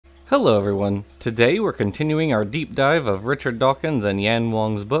Hello everyone. Today we're continuing our deep dive of Richard Dawkins and Yan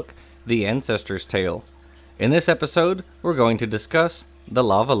Wong's book, The Ancestor's Tale. In this episode, we're going to discuss the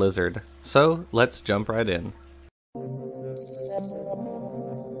lava lizard. So, let's jump right in.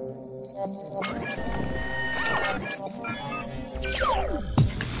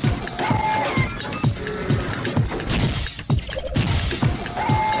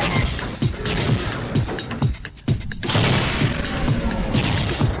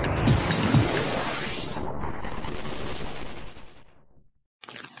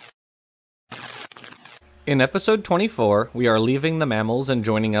 In episode 24, we are leaving the mammals and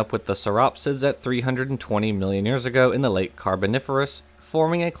joining up with the sauropsids at 320 million years ago in the late Carboniferous,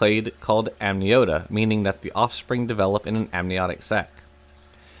 forming a clade called amniota, meaning that the offspring develop in an amniotic sac.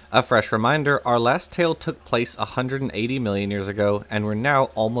 A fresh reminder, our last tale took place 180 million years ago, and we're now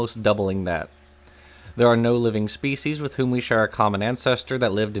almost doubling that. There are no living species with whom we share a common ancestor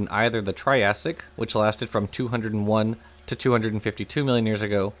that lived in either the Triassic, which lasted from 201 to 252 million years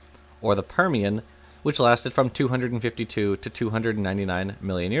ago, or the Permian, which lasted from 252 to 299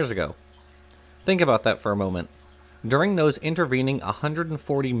 million years ago. Think about that for a moment. During those intervening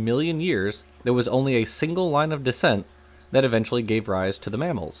 140 million years, there was only a single line of descent that eventually gave rise to the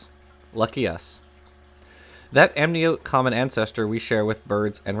mammals. Lucky us. That amniote common ancestor we share with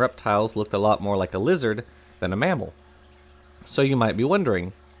birds and reptiles looked a lot more like a lizard than a mammal. So you might be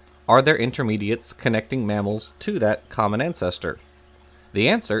wondering, are there intermediates connecting mammals to that common ancestor? The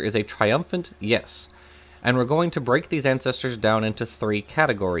answer is a triumphant yes, and we're going to break these ancestors down into three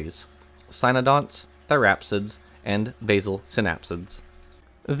categories: cynodonts, therapsids, and basal synapsids.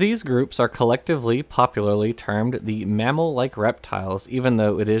 These groups are collectively popularly termed the mammal-like reptiles, even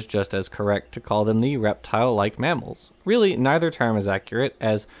though it is just as correct to call them the reptile-like mammals. Really, neither term is accurate,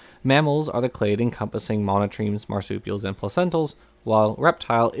 as mammals are the clade encompassing monotremes, marsupials, and placentals, while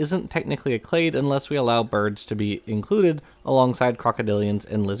reptile isn't technically a clade unless we allow birds to be included alongside crocodilians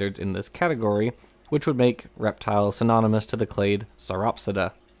and lizards in this category, which would make reptile synonymous to the clade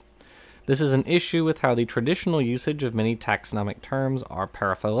Sauropsida. This is an issue with how the traditional usage of many taxonomic terms are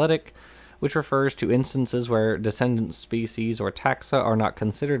paraphyletic, which refers to instances where descendant species or taxa are not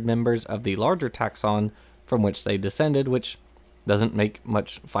considered members of the larger taxon from which they descended, which doesn't make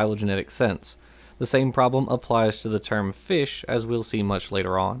much phylogenetic sense. The same problem applies to the term fish, as we'll see much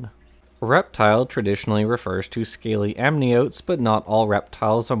later on. Reptile traditionally refers to scaly amniotes, but not all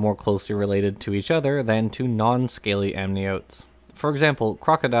reptiles are more closely related to each other than to non-scaly amniotes. For example,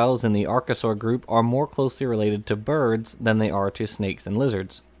 crocodiles in the Archosaur group are more closely related to birds than they are to snakes and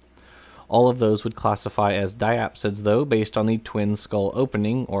lizards. All of those would classify as diapsids though, based on the twin skull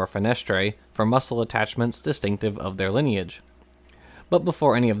opening, or fenestrae, for muscle attachments distinctive of their lineage. But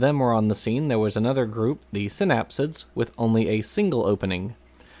before any of them were on the scene, there was another group, the synapsids, with only a single opening.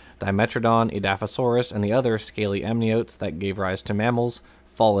 Dimetrodon, Edaphosaurus, and the other scaly amniotes that gave rise to mammals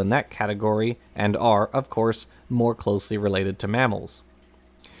fall in that category and are, of course, more closely related to mammals.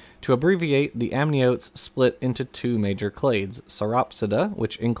 To abbreviate, the amniotes split into two major clades: Sauropsida,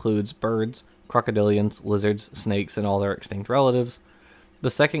 which includes birds, crocodilians, lizards, snakes, and all their extinct relatives. The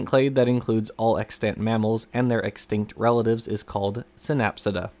second clade that includes all extant mammals and their extinct relatives is called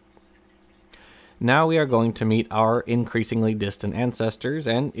Synapsida. Now we are going to meet our increasingly distant ancestors,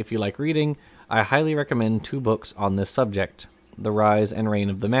 and if you like reading, I highly recommend two books on this subject: The Rise and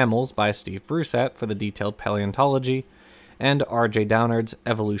Reign of the Mammals by Steve Brusat for the detailed paleontology, and R.J. Downard's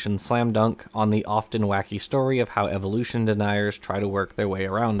Evolution Slam Dunk on the often wacky story of how evolution deniers try to work their way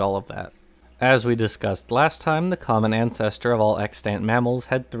around all of that. As we discussed last time, the common ancestor of all extant mammals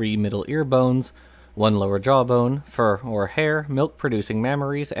had three middle ear bones, one lower jawbone, fur or hair, milk-producing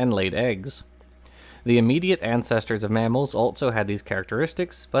mammaries, and laid eggs. The immediate ancestors of mammals also had these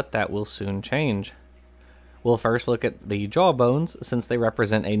characteristics, but that will soon change. We'll first look at the jawbones, since they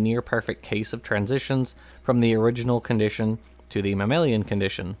represent a near-perfect case of transitions from the original condition to the mammalian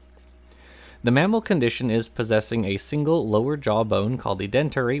condition. The mammal condition is possessing a single lower jawbone called the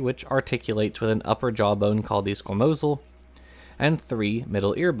dentary, which articulates with an upper jawbone called the squamosal, and three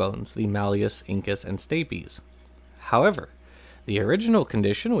middle ear bones, the malleus, incus, and stapes. However, the original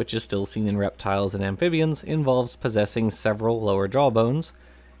condition, which is still seen in reptiles and amphibians, involves possessing several lower jawbones,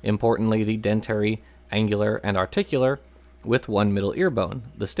 importantly the dentary, angular, and articular, with one middle ear bone,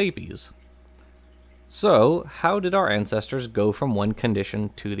 the stapes. So, how did our ancestors go from one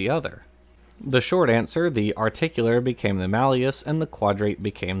condition to the other? The short answer: the articular became the malleus and the quadrate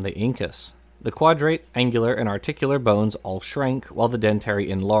became the incus. The quadrate, angular, and articular bones all shrank, while the dentary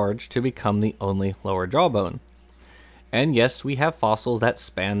enlarged to become the only lower jawbone. And yes, we have fossils that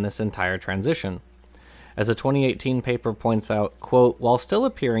span this entire transition. As a 2018 paper points out, quote, while still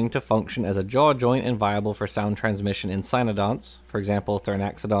appearing to function as a jaw joint and viable for sound transmission in cynodonts, for example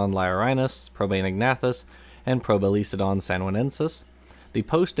Theranaxodon lyrinus, Probainognathus, and Probelicidon sanguinensis, the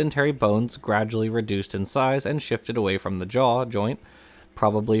post-dentary bones gradually reduced in size and shifted away from the jaw joint,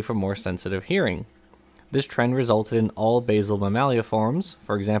 probably for more sensitive hearing. This trend resulted in all basal mammalia forms,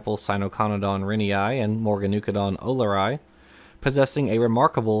 for example Cynoconodon rhynnii and Morganucodon oleri, possessing a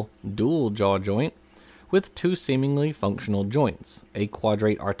remarkable dual jaw joint with two seemingly functional joints, a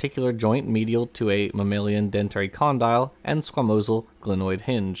quadrate articular joint medial to a mammalian dentary condyle and squamosal glenoid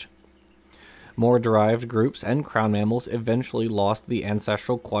hinge. More derived groups and crown mammals eventually lost the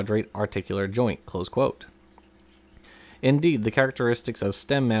ancestral quadrate articular joint, close quote. Indeed, the characteristics of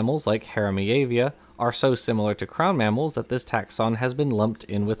stem mammals like Haramiavia are so similar to crown mammals that this taxon has been lumped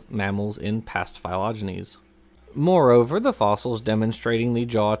in with mammals in past phylogenies. Moreover, the fossils demonstrating the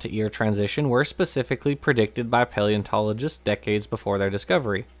jaw-to-ear transition were specifically predicted by paleontologists decades before their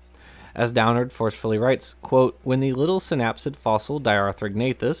discovery. As Downard forcefully writes, quote, when the little synapsid fossil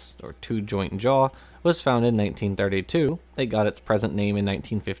Diarthrognathus, or two-joint jaw, was found in 1932, it got its present name in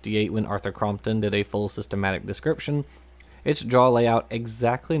 1958 when Arthur Crompton did a full systematic description. Its jaw layout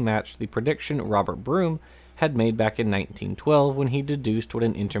exactly matched the prediction Robert Broom had made back in 1912 when he deduced what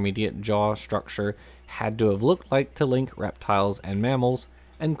an intermediate jaw structure had to have looked like to link reptiles and mammals,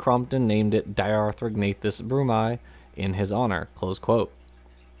 and Crompton named it Diarthrognathus broomi in his honor, close quote.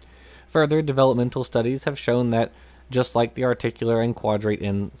 Further developmental studies have shown that, just like the articular and quadrate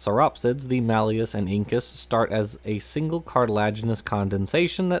in sauropsids, the malleus and incus start as a single cartilaginous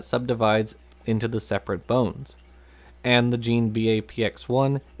condensation that subdivides into the separate bones, and the gene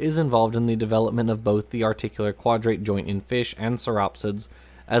BAPX1 is involved in the development of both the articular quadrate joint in fish and sauropsids,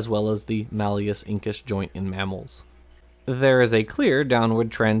 as well as the malleus incus joint in mammals. There is a clear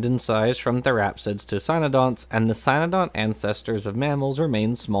downward trend in size from therapsids to cynodonts, and the cynodont ancestors of mammals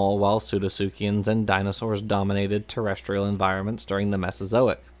remained small while pseudotsuchians and dinosaurs dominated terrestrial environments during the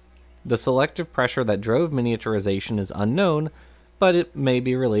Mesozoic. The selective pressure that drove miniaturization is unknown, but it may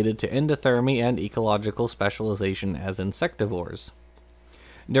be related to endothermy and ecological specialization as insectivores.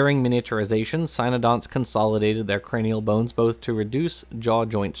 During miniaturization, cynodonts consolidated their cranial bones both to reduce jaw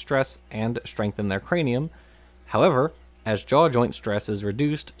joint stress and strengthen their cranium. However, as jaw joint stress is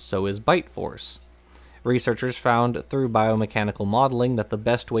reduced, so is bite force. Researchers found through biomechanical modeling that the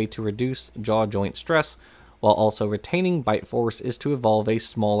best way to reduce jaw joint stress while also retaining bite force is to evolve a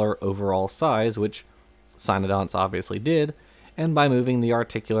smaller overall size, which cynodonts obviously did, and by moving the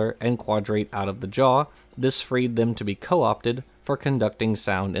articular and quadrate out of the jaw, this freed them to be co-opted for conducting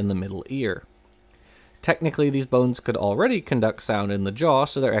sound in the middle ear. Technically, these bones could already conduct sound in the jaw,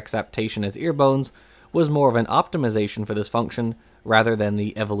 so their exaptation as ear bones was more of an optimization for this function rather than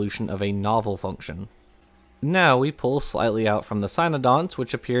the evolution of a novel function. Now we pull slightly out from the cynodonts,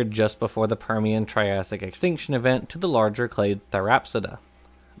 which appeared just before the Permian-Triassic extinction event, to the larger clade Therapsida.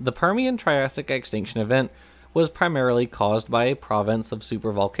 The Permian-Triassic extinction event was primarily caused by a province of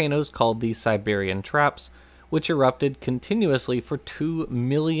supervolcanoes called the Siberian Traps, which erupted continuously for 2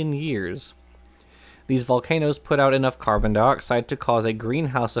 million years. These volcanoes put out enough carbon dioxide to cause a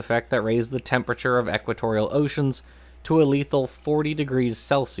greenhouse effect that raised the temperature of equatorial oceans to a lethal 40 degrees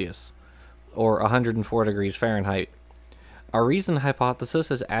Celsius, or 104 degrees Fahrenheit. Our reason hypothesis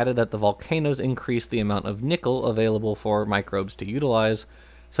has added that the volcanoes increased the amount of nickel available for microbes to utilize,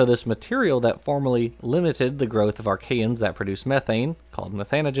 so this material that formerly limited the growth of archaeans that produce methane, called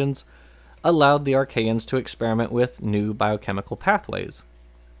methanogens, allowed the archaeans to experiment with new biochemical pathways.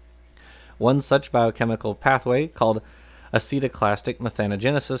 One such biochemical pathway, called acetoclastic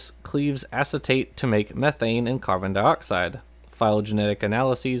methanogenesis, cleaves acetate to make methane and carbon dioxide. Phylogenetic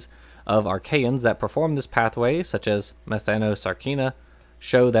analyses of archaeans that perform this pathway, such as Methanosarcina,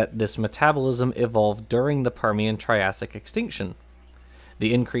 show that this metabolism evolved during the Permian-Triassic extinction.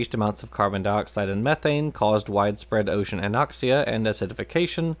 The increased amounts of carbon dioxide and methane caused widespread ocean anoxia and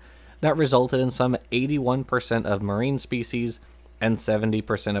acidification that resulted in some 81% of marine species and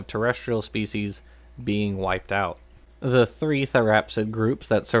 70% of terrestrial species being wiped out. The three therapsid groups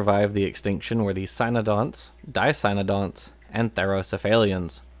that survived the extinction were the cynodonts, dicynodonts, and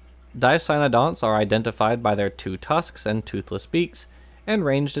therocephalians. Dicynodonts are identified by their two tusks and toothless beaks, and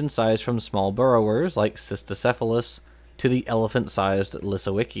ranged in size from small burrowers like Cysticephalus to the elephant-sized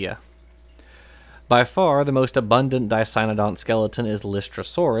Lysoichia. By far, the most abundant dicynodont skeleton is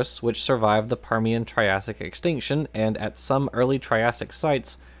Lystrosaurus, which survived the Permian-Triassic extinction and at some early Triassic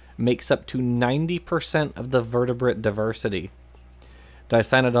sites makes up to 90% of the vertebrate diversity.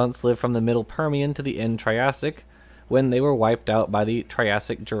 Dicynodonts lived from the middle Permian to the end Triassic, when they were wiped out by the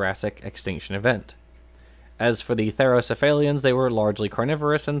Triassic-Jurassic extinction event. As for the therocephalians, they were largely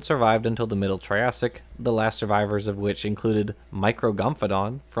carnivorous and survived until the Middle Triassic, the last survivors of which included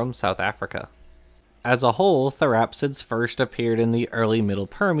Microgomphidon from South Africa. As a whole, therapsids first appeared in the early Middle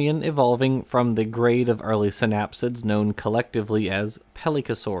Permian, evolving from the grade of early synapsids known collectively as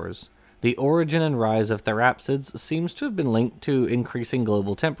pelycosaurs. The origin and rise of therapsids seems to have been linked to increasing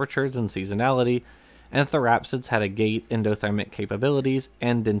global temperatures and seasonality, and therapsids had a gait, endothermic capabilities,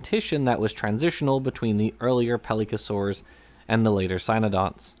 and dentition that was transitional between the earlier pelycosaurs and the later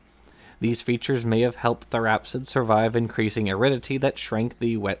cynodonts. These features may have helped therapsids survive increasing aridity that shrank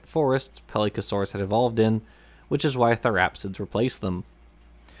the wet forests pelycosaurs had evolved in, which is why therapsids replaced them.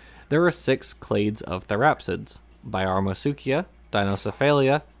 There are 6 clades of therapsids: Biarmosuchia,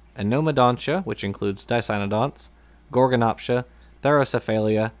 Dinocephalia, Anomodontia, which includes dicynodonts, Gorgonoptia,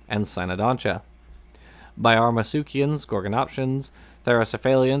 Therocephalia, and Cynodontia. Biarmosuchians, Gorgonoptions,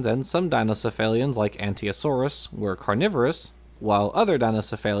 Therocephalians, and some Dinocephalians like Ankylosaurus were carnivorous, while other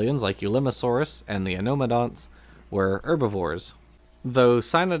Dinocephalians like Eulimosaurus and the Anomodonts were herbivores. Though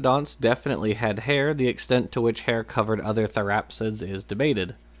Cynodonts definitely had hair, the extent to which hair covered other therapsids is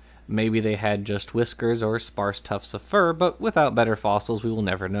debated. Maybe they had just whiskers or sparse tufts of fur, but without better fossils we will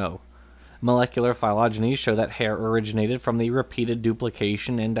never know. Molecular phylogenies show that hair originated from the repeated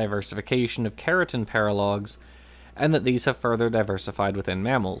duplication and diversification of keratin paralogs, and that these have further diversified within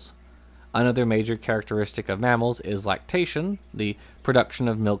mammals. Another major characteristic of mammals is lactation, the production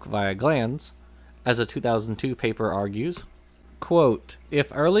of milk via glands. As a 2002 paper argues, quote,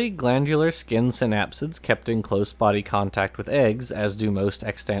 "If early glandular skin synapsids kept in close body contact with eggs, as do most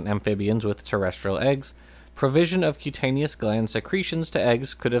extant amphibians with terrestrial eggs, provision of cutaneous gland secretions to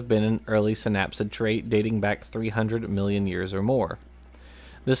eggs could have been an early synapsid trait dating back 300 million years or more.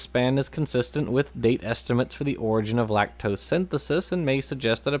 This span is consistent with date estimates for the origin of lactose synthesis and may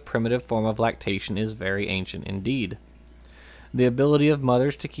suggest that a primitive form of lactation is very ancient indeed. The ability of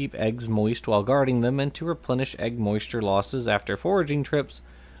mothers to keep eggs moist while guarding them and to replenish egg moisture losses after foraging trips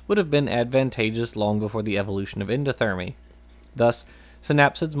would have been advantageous long before the evolution of endothermy. Thus,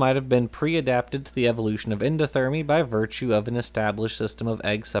 synapsids might have been pre-adapted to the evolution of endothermy by virtue of an established system of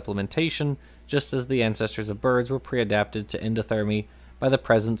egg supplementation, just as the ancestors of birds were pre-adapted to endothermy by the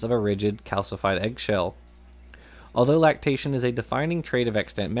presence of a rigid, calcified eggshell. Although lactation is a defining trait of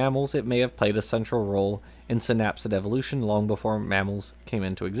extant mammals, it may have played a central role in synapsid evolution long before mammals came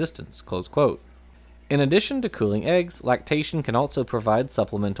into existence." Close quote. In addition to cooling eggs, lactation can also provide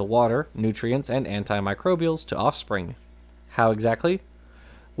supplemental water, nutrients, and antimicrobials to offspring. How exactly?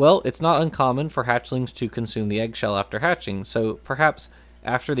 Well, it's not uncommon for hatchlings to consume the eggshell after hatching, so perhaps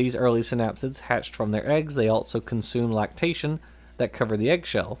after these early synapsids hatched from their eggs, they also consume lactation that covered the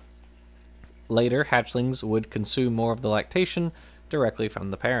eggshell. Later, hatchlings would consume more of the lactation directly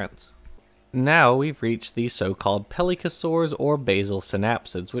from the parents. Now we've reached the so-called pelycosaurs or basal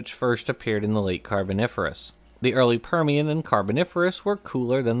synapsids, which first appeared in the late Carboniferous. The early Permian and Carboniferous were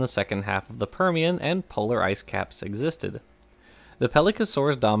cooler than the second half of the Permian, and polar ice caps existed. The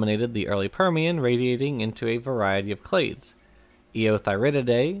pelycosaurs dominated the early Permian, radiating into a variety of clades: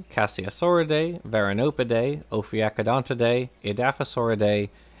 Eothyritidae, Cassiasauridae, Varanopidae, Ophiachodontidae, Edaphosauridae,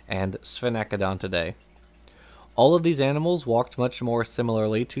 and Sphenacodontidae. All of these animals walked much more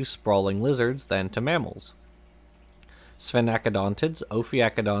similarly to sprawling lizards than to mammals. Sphenacodontids,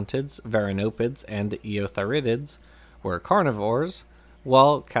 Ophiachodontids, Varanopids, and Eothyritids were carnivores,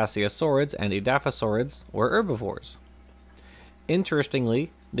 while Cassiasaurids and Edaphosaurids were herbivores.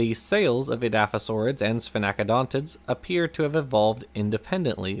 Interestingly, the sails of Edaphosaurids and Sphenacodontids appear to have evolved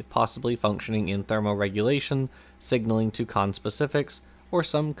independently, possibly functioning in thermoregulation, signaling to conspecifics, or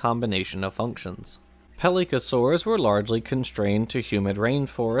some combination of functions. Pelycosaurs were largely constrained to humid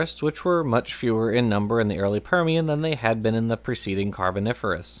rainforests, which were much fewer in number in the early Permian than they had been in the preceding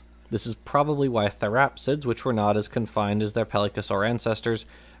Carboniferous. This is probably why therapsids, which were not as confined as their pelycosaur ancestors,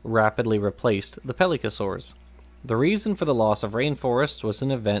 rapidly replaced the pelycosaurs. The reason for the loss of rainforests was an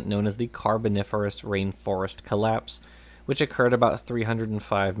event known as the Carboniferous rainforest collapse, which occurred about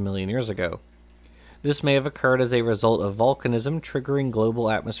 305 million years ago. This may have occurred as a result of volcanism triggering global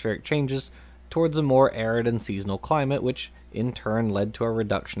atmospheric changes towards a more arid and seasonal climate, which in turn led to a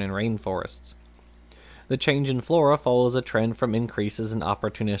reduction in rainforests. The change in flora follows a trend from increases in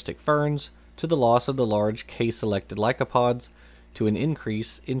opportunistic ferns to the loss of the large K-selected lycopods to an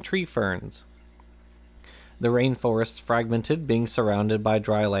increase in tree ferns. The rainforest fragmented, being surrounded by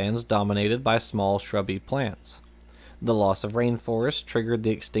dry lands dominated by small shrubby plants. The loss of rainforest triggered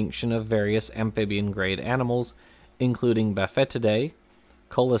the extinction of various amphibian-grade animals, including Baphetidae,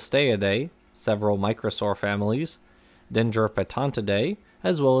 Colosteidae, several microsaur families, Dendropatontidae,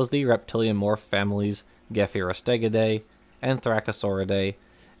 as well as the reptiliomorph families Gephyrosteigidae, Anthracosauridae,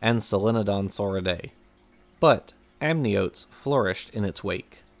 and Solenodonsauridae. But amniotes flourished in its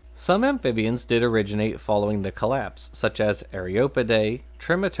wake. Some amphibians did originate following the collapse, such as Areopidae,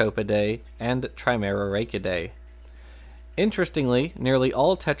 Trimetopidae, and Trimerorachidae. Interestingly, nearly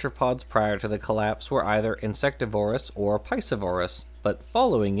all tetrapods prior to the collapse were either insectivorous or piscivorous, but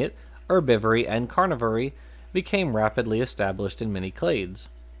following it, herbivory and carnivory became rapidly established in many clades.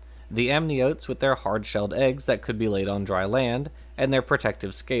 The amniotes, with their hard-shelled eggs that could be laid on dry land, and their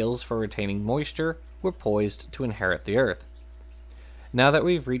protective scales for retaining moisture, were poised to inherit the Earth. Now that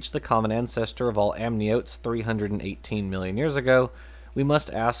we've reached the common ancestor of all amniotes 318 million years ago, we must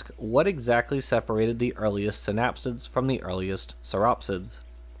ask what exactly separated the earliest synapsids from the earliest sauropsids.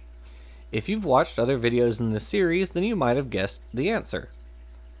 If you've watched other videos in this series, then you might have guessed the answer: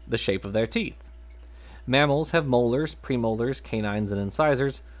 the shape of their teeth. Mammals have molars, premolars, canines, and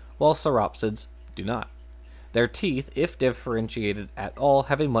incisors, while sauropsids do not. Their teeth, if differentiated at all,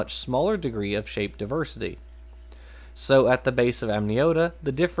 have a much smaller degree of shape diversity. So at the base of amniota,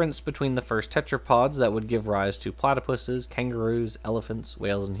 the difference between the first tetrapods that would give rise to platypuses, kangaroos, elephants,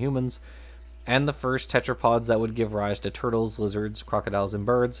 whales, and humans, and the first tetrapods that would give rise to turtles, lizards, crocodiles, and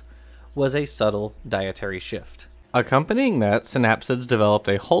birds, was a subtle dietary shift. Accompanying that, synapsids developed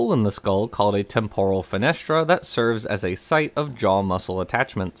a hole in the skull called a temporal fenestra that serves as a site of jaw muscle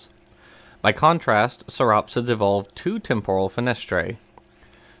attachments. By contrast, sauropsids evolved two temporal fenestrae.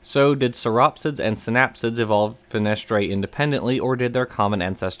 So, did sauropsids and synapsids evolve fenestrae independently, or did their common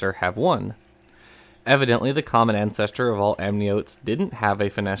ancestor have one? Evidently, the common ancestor of all amniotes didn't have a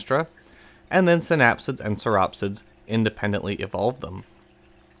fenestra, and then synapsids and sauropsids independently evolved them.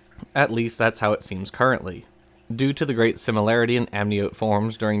 At least that's how it seems currently. Due to the great similarity in amniote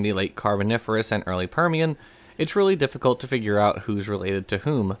forms during the late Carboniferous and early Permian, it's really difficult to figure out who's related to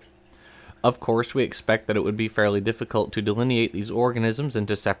whom. Of course, we expect that it would be fairly difficult to delineate these organisms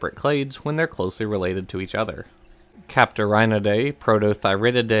into separate clades when they're closely related to each other. Captorhinidae,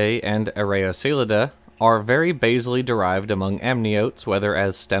 Protothyrididae, and Areocelidae are very basally derived among amniotes, whether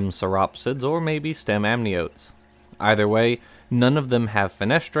as stem sauropsids or maybe stem amniotes. Either way, none of them have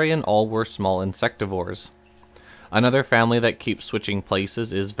fenestrae and all were small insectivores. Another family that keeps switching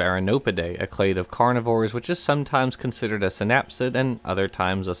places is Varanopidae, a clade of carnivores which is sometimes considered a synapsid and other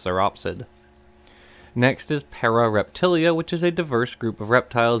times a sauropsid. Next is Parareptilia, which is a diverse group of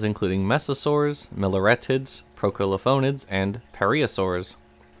reptiles including mesosaurs, milleretids, procolophonids, and parasaurs.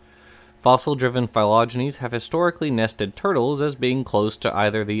 Fossil-driven phylogenies have historically nested turtles as being close to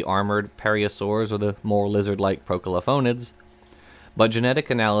either the armored parasaurs or the more lizard-like procolophonids, but genetic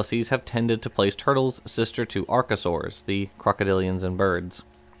analyses have tended to place turtles sister to archosaurs, the crocodilians and birds.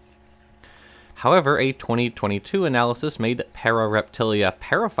 However, a 2022 analysis made Parareptilia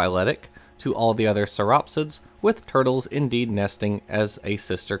paraphyletic to all the other sauropsids, with turtles indeed nesting as a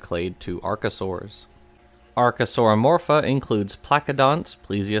sister clade to archosaurs. Archosauromorpha includes placodonts,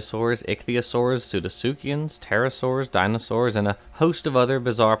 plesiosaurs, ichthyosaurs, pseudoseuchians, pterosaurs, dinosaurs, and a host of other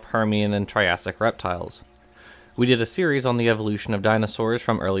bizarre Permian and Triassic reptiles. We did a series on the evolution of dinosaurs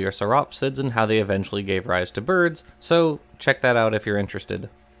from earlier sauropsids and how they eventually gave rise to birds, so check that out if you're interested.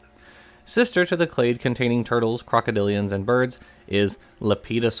 Sister to the clade containing turtles, crocodilians, and birds is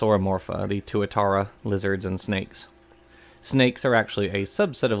Lepidosauromorpha, the Tuatara, lizards, and snakes. Snakes are actually a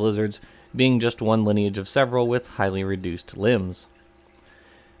subset of lizards, being just one lineage of several with highly reduced limbs.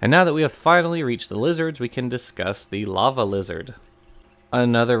 And now that we have finally reached the lizards, we can discuss the lava lizard.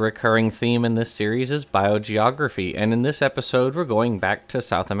 Another recurring theme in this series is biogeography, and in this episode we're going back to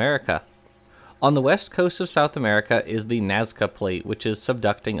South America. On the west coast of South America is the Nazca Plate, which is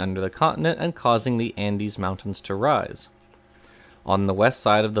subducting under the continent and causing the Andes Mountains to rise. On the west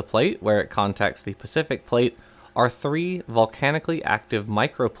side of the plate, where it contacts the Pacific Plate, are three volcanically active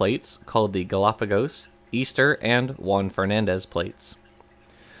microplates called the Galapagos, Easter, and Juan Fernandez plates.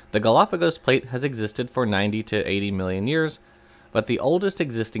 The Galapagos Plate has existed for 90 to 80 million years, but the oldest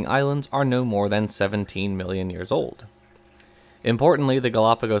existing islands are no more than 17 million years old. Importantly, the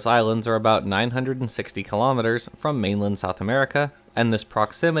Galapagos Islands are about 960 kilometers from mainland South America, and this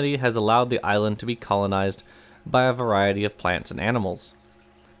proximity has allowed the island to be colonized by a variety of plants and animals.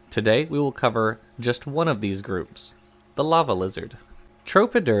 Today, we will cover just one of these groups, the lava lizard.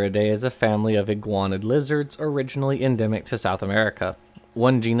 Tropiduridae is a family of iguanid lizards originally endemic to South America.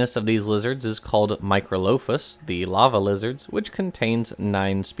 One genus of these lizards is called Microlophus, the lava lizards, which contains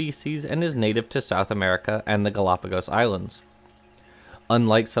 9 species and is native to South America and the Galapagos Islands.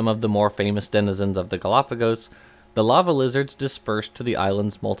 Unlike some of the more famous denizens of the Galapagos, the lava lizards dispersed to the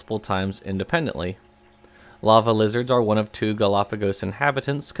islands multiple times independently. Lava lizards are one of 2 Galapagos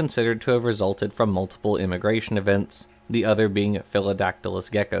inhabitants considered to have resulted from multiple immigration events, the other being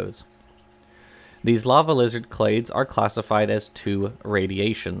Philodactylus geckos. These lava lizard clades are classified as 2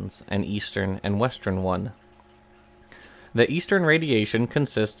 radiations, an eastern and western one. The eastern radiation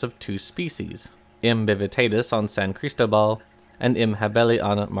consists of 2 species, M. bivitatus on San Cristobal and M. habeli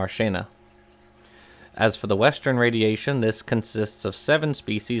on Marchena. As for the western radiation, this consists of 7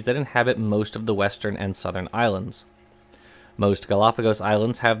 species that inhabit most of the western and southern islands. Most Galapagos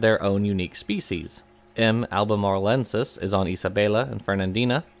islands have their own unique species. M. albemarlensis is on Isabela and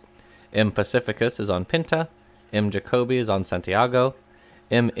Fernandina, M. pacificus is on Pinta, M. jacobi is on Santiago,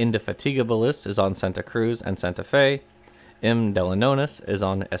 M. indefatigabilis is on Santa Cruz and Santa Fe, M. delanonis is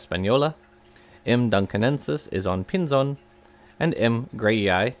on Española, M. duncanensis is on Pinzon, and M.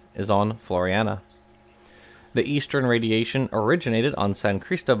 grayei is on Floriana. The eastern radiation originated on San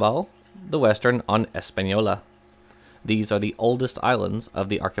Cristobal, the western on Española. These are the oldest islands of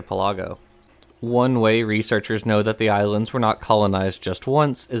the archipelago. One way researchers know that the islands were not colonized just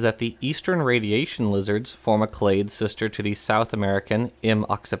once is that the eastern radiation lizards form a clade sister to the South American M.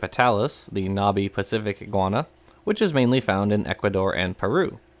 occipitalis, the knobby Pacific iguana, which is mainly found in Ecuador and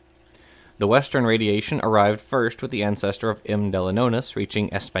Peru. The western radiation arrived first with the ancestor of M. delanonis reaching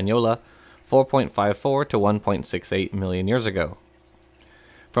Española 4.54 to 1.68 million years ago.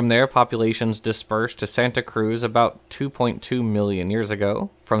 From there, populations dispersed to Santa Cruz about 2.2 million years ago,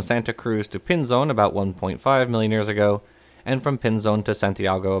 from Santa Cruz to Pinzon about 1.5 million years ago, and from Pinzon to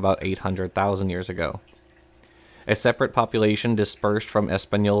Santiago about 800,000 years ago. A separate population dispersed from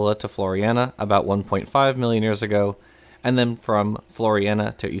Española to Floriana about 1.5 million years ago, and then from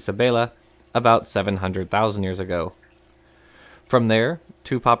Floriana to Isabela about 700,000 years ago. From there,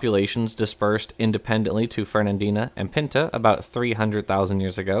 2 populations dispersed independently to Fernandina and Pinta about 300,000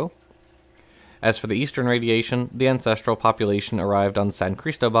 years ago. As for the eastern radiation, the ancestral population arrived on San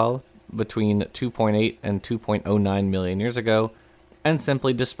Cristobal between 2.8 and 2.09 million years ago, and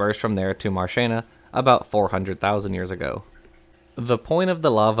simply dispersed from there to Marchena about 400,000 years ago. The point of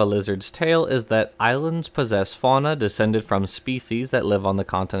the lava lizard's tale is that islands possess fauna descended from species that live on the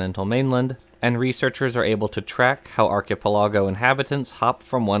continental mainland, and researchers are able to track how archipelago inhabitants hop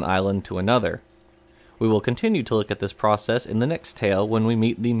from one island to another. We will continue to look at this process in the next tale when we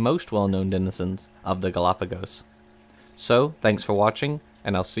meet the most well-known denizens of the Galapagos. So, thanks for watching,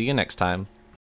 and I'll see you next time.